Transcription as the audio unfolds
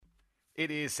It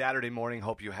is Saturday morning.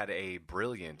 Hope you had a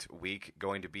brilliant week.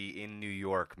 Going to be in New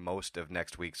York most of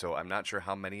next week, so I'm not sure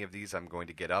how many of these I'm going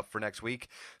to get up for next week.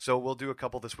 So we'll do a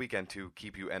couple this weekend to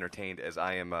keep you entertained as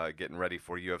I am getting ready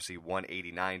for UFC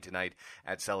 189 tonight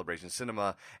at Celebration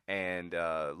Cinema and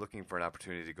looking for an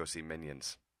opportunity to go see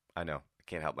Minions. I know. I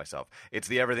can't help myself. It's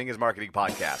the Everything is Marketing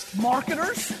podcast.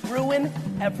 Marketers ruin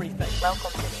everything.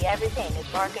 Welcome to the Everything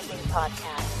is Marketing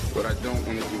podcast. What I don't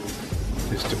want to do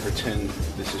is to pretend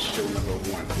this is show number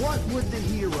one. What would the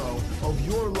hero of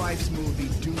your life's movie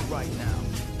do right now?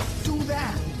 Do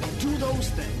that. Do those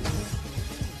things.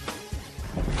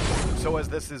 So as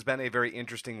this has been a very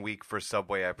interesting week for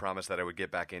Subway, I promised that I would get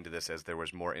back into this as there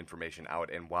was more information out.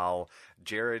 And while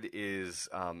Jared is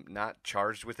not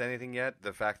charged with anything yet,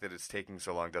 the fact that it's taking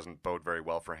so long doesn't bode very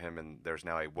well for him. And there's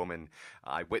now a woman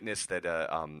eyewitness that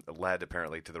led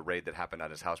apparently to the raid that happened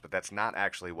at his house. But that's not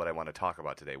actually what I want to talk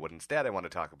about today. What instead I want to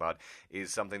talk about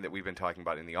is something that we've been talking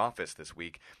about in the office this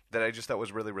week that I just thought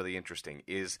was really, really interesting,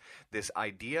 is this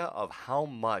idea of how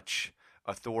much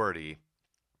authority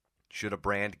should a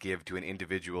brand give to an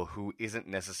individual who isn't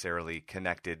necessarily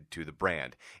connected to the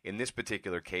brand? In this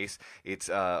particular case, it's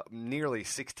a nearly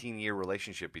 16-year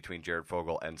relationship between Jared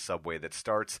Fogle and Subway that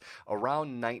starts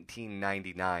around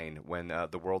 1999 when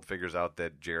the world figures out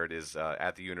that Jared is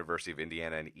at the University of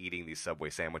Indiana and eating these Subway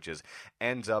sandwiches,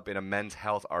 ends up in a Men's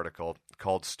Health article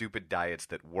called Stupid Diets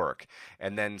That Work.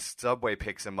 And then Subway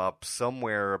picks him up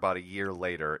somewhere about a year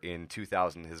later in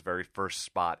 2000. His very first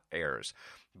spot airs.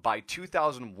 By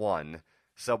 2001,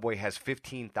 Subway has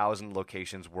 15,000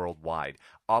 locations worldwide,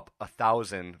 up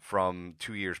 1,000 from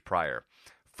 2 years prior.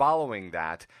 Following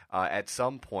that, at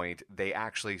some point, they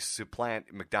actually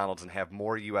supplant McDonald's and have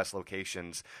more U.S.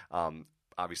 locations,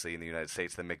 obviously in the United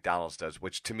States, than McDonald's does,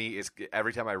 which to me is,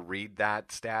 every time I read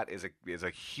that stat, is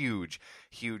a huge,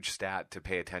 huge stat to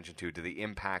pay attention to the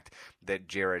impact that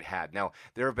Jared had. Now,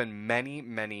 there have been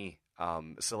many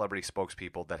celebrity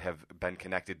spokespeople that have been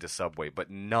connected to Subway, but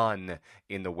none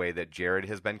in the way that Jared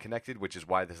has been connected, which is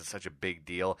why this is such a big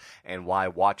deal and why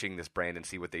watching this brand and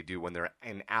see what they do when they're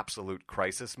in absolute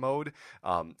crisis mode,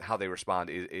 how they respond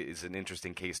is an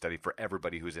interesting case study for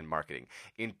everybody who's in marketing.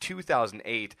 In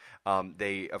 2008,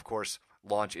 they, of course,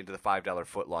 launch into the $5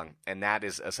 footlong, and that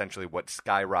is essentially what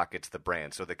skyrockets the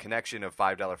brand. So the connection of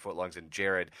 $5 footlongs and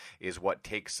Jared is what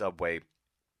takes Subway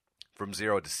from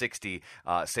 0 to 60.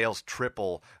 Sales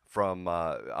triple from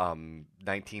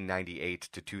 1998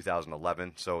 to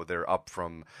 2011, so they're up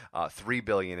from $3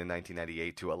 billion in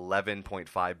 1998 to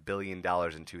 $11.5 billion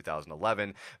in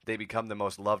 2011. They become the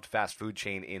most loved fast food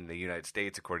chain in the United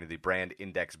States, according to the Brand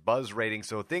Index Buzz rating,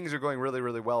 so things are going really,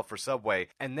 really well for Subway.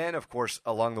 And then, of course,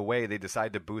 along the way, they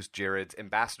decide to boost Jared's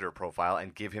ambassador profile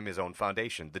and give him his own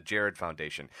foundation, the Jared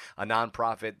Foundation, a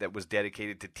nonprofit that was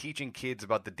dedicated to teaching kids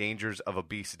about the dangers of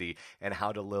obesity and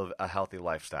how to live a healthy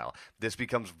lifestyle. This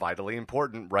becomes vitally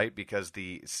important, right? Because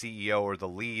the CEO or the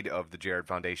lead of the Jared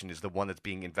Foundation is the one that's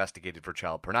being investigated for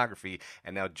child pornography,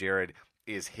 and now Jared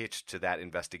is hitched to that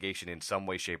investigation in some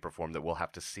way, shape, or form that we'll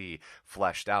have to see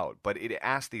fleshed out. But it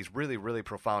asks these really, really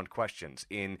profound questions.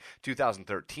 In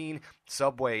 2013,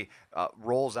 Subway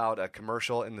rolls out a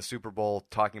commercial in the Super Bowl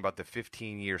talking about the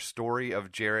 15-year story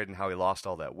of Jared and how he lost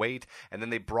all that weight. And then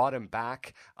they brought him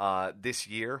back this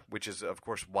year, which is, of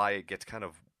course, why it gets kind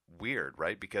of weird,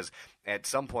 right? Because at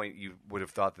some point you would have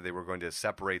thought that they were going to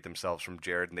separate themselves from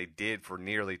Jared, and they did for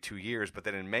nearly 2 years. But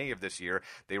then in May of this year,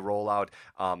 they roll out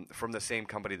from the same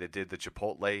company that did the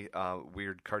Chipotle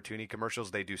weird cartoony commercials.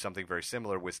 They do something very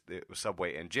similar with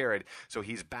Subway and Jared. So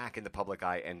he's back in the public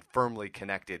eye and firmly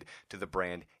connected to the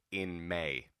brand in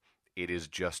May. It is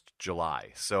just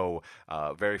July. So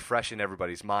very fresh in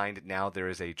everybody's mind. Now there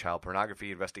is a child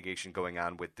pornography investigation going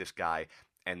on with this guy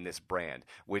and this brand,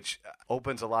 which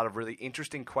opens a lot of really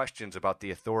interesting questions about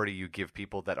the authority you give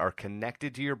people that are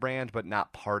connected to your brand but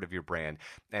not part of your brand.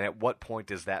 And at what point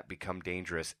does that become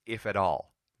dangerous, if at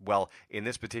all? Well, in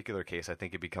this particular case, I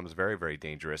think it becomes very, very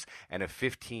dangerous. And a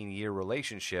 15-year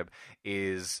relationship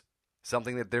is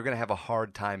something that they're going to have a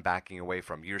hard time backing away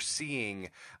from. You're seeing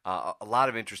a lot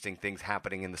of interesting things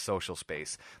happening in the social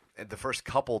space. The first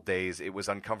couple days, it was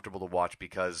uncomfortable to watch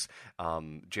because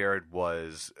Jared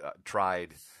was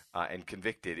tried and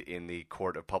convicted in the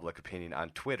court of public opinion on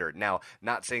Twitter. Now,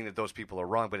 not saying that those people are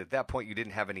wrong, but at that point, you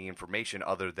didn't have any information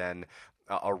other than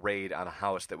a raid on a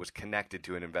house that was connected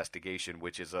to an investigation,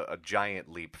 which is a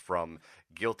giant leap from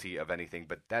guilty of anything.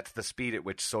 But that's the speed at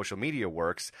which social media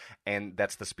works, and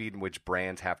that's the speed in which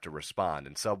brands have to respond.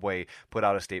 And Subway put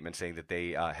out a statement saying that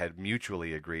they had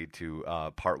mutually agreed to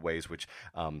part ways, which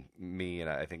me and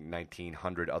I think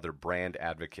 1,900 other brand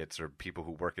advocates or people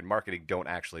who work in marketing don't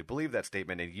actually believe that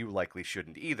statement, and you likely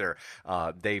shouldn't either.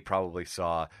 They probably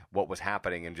saw what was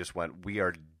happening and just went, we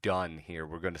are done here.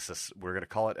 We're going to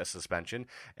call it a suspension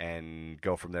and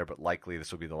go from there, but likely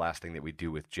this will be the last thing that we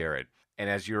do with Jared. And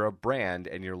as you're a brand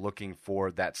and you're looking for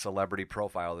that celebrity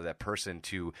profile or that person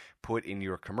to put in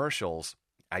your commercials,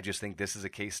 I just think this is a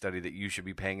case study that you should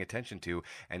be paying attention to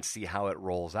and see how it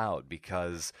rolls out,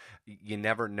 because you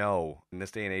never know. In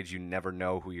this day and age, you never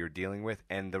know who you're dealing with.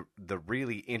 And the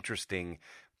really interesting,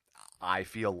 I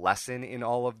feel, lesson in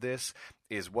all of this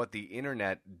is what the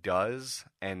internet does,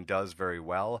 and does very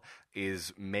well,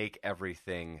 is make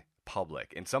everything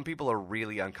public. And some people are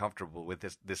really uncomfortable with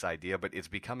this idea, but it's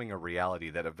becoming a reality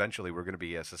that eventually we're going to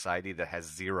be a society that has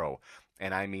zero,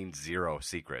 and I mean zero,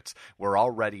 secrets. We're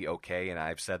already okay, and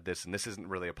I've said this, and this isn't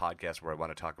really a podcast where I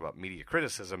want to talk about media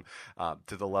criticism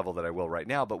to the level that I will right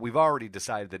now, but we've already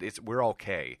decided that we're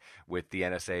okay with the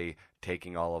NSA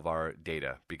taking all of our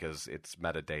data because it's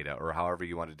metadata, or however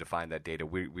you want to define that data.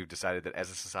 We've decided that as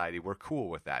a society, we're cool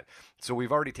with that. So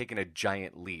we've already taken a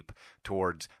giant leap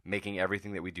towards making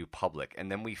everything that we do public.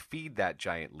 And then we feed that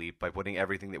giant leap by putting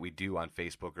everything that we do on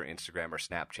Facebook or Instagram or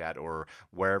Snapchat or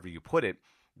wherever you put it,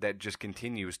 that just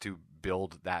continues to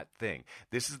build that thing.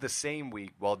 This is the same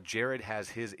week, while Jared has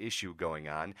his issue going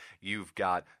on, you've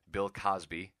got Bill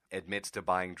Cosby admits to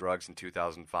buying drugs in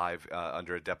 2005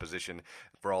 under a deposition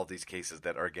for all these cases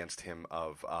that are against him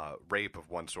of rape of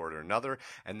one sort or another.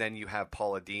 And then you have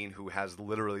Paula Deen, who has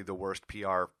literally the worst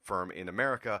PR firm in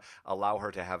America, allow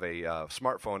her to have a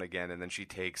smartphone again, and then she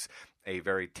takes a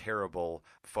very terrible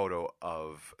photo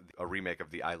of a remake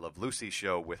of the I Love Lucy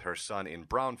show with her son in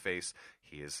brownface.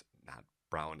 He is not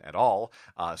brown at all,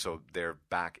 so they're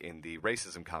back in the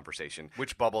racism conversation,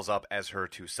 which bubbles up as her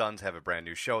two sons have a brand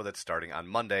new show that's starting on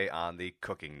Monday on the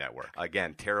Cooking Network.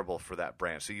 Again, terrible for that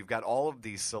brand. So you've got all of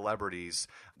these celebrities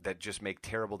that just make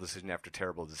terrible decision after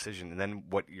terrible decision, and then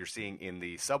what you're seeing in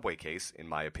the Subway case, in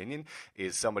my opinion,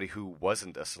 is somebody who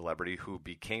wasn't a celebrity who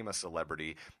became a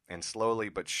celebrity, and slowly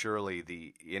but surely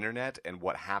the internet and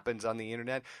what happens on the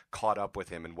internet caught up with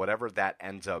him, and whatever that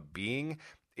ends up being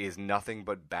is nothing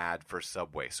but bad for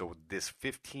Subway. So this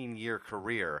 15-year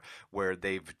career where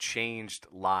they've changed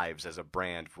lives as a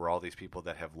brand for all these people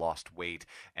that have lost weight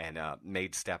and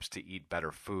made steps to eat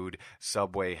better food.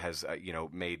 Subway has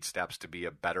made steps to be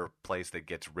a better place that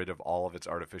gets rid of all of its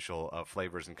artificial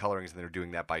flavors and colorings, and they're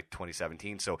doing that by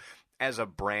 2017. So as a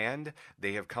brand,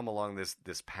 they have come along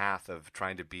this path of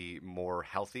trying to be more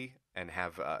healthy and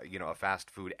have a fast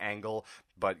food angle,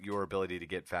 but your ability to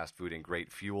get fast food and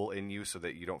great fuel in you so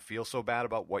that you don't feel so bad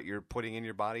about what you're putting in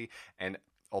your body, and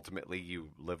ultimately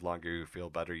you live longer, you feel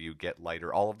better, you get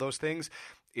lighter, all of those things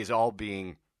is all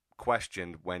being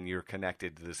questioned when you're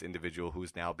connected to this individual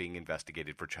who's now being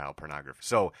investigated for child pornography.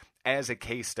 So as a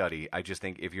case study, I just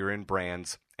think if you're in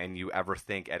brands and you ever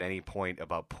think at any point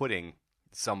about putting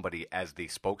somebody as the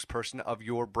spokesperson of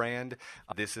your brand,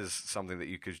 this is something that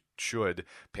you should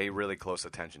pay really close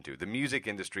attention to. The music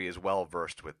industry is well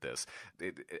versed with this.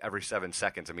 Every 7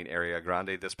 seconds, Ariana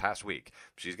Grande this past week,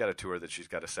 she's got a tour that she's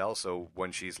got to sell, so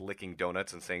when she's licking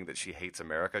donuts and saying that she hates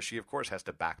America, she of course has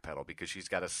to backpedal because she's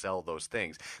got to sell those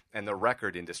things. And the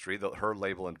record industry, her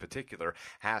label in particular,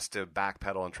 has to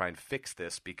backpedal and try and fix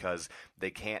this because they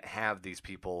can't have these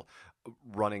people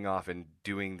running off and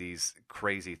doing these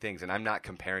crazy things. And I'm not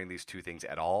comparing these two things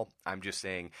at all. I'm just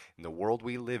saying in the world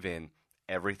we live in,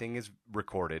 everything is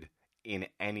recorded in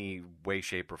any way,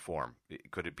 shape, or form.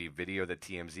 Could it be video that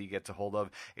TMZ gets a hold of?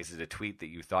 Is it a tweet that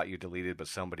you thought you deleted but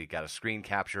somebody got a screen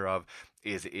capture of?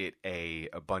 Is it a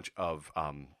bunch of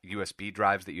USB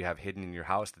drives that you have hidden in your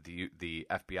house that the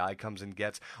FBI comes and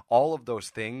gets? All of those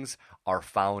things are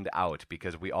found out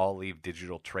because we all leave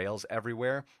digital trails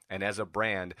everywhere. And as a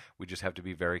brand, we just have to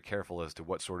be very careful as to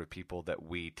what sort of people that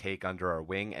we take under our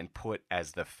wing and put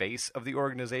as the face of the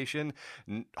organization,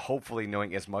 hopefully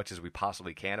knowing as much as we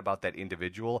possibly can about that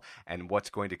individual and what's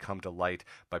going to come to light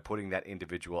by putting that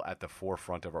individual at the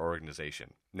forefront of our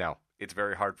organization. Now, it's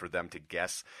very hard for them to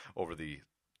guess over the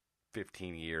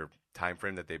 15-year time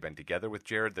frame that they've been together with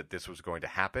Jared that this was going to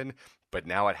happen, but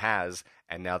now it has,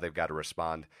 and now they've got to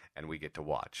respond, and we get to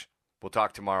watch. We'll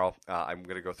talk tomorrow. I'm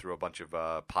going to go through a bunch of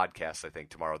podcasts, I think,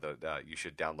 tomorrow that you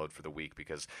should download for the week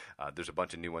because there's a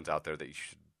bunch of new ones out there that you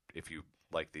should, if you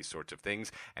like these sorts of things.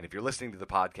 And if you're listening to the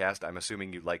podcast, I'm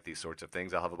assuming you like these sorts of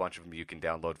things. I'll have a bunch of them you can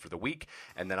download for the week,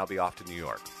 and then I'll be off to New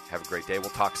York. Have a great day. We'll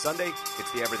talk Sunday.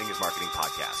 It's the Everything is Marketing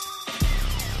podcast.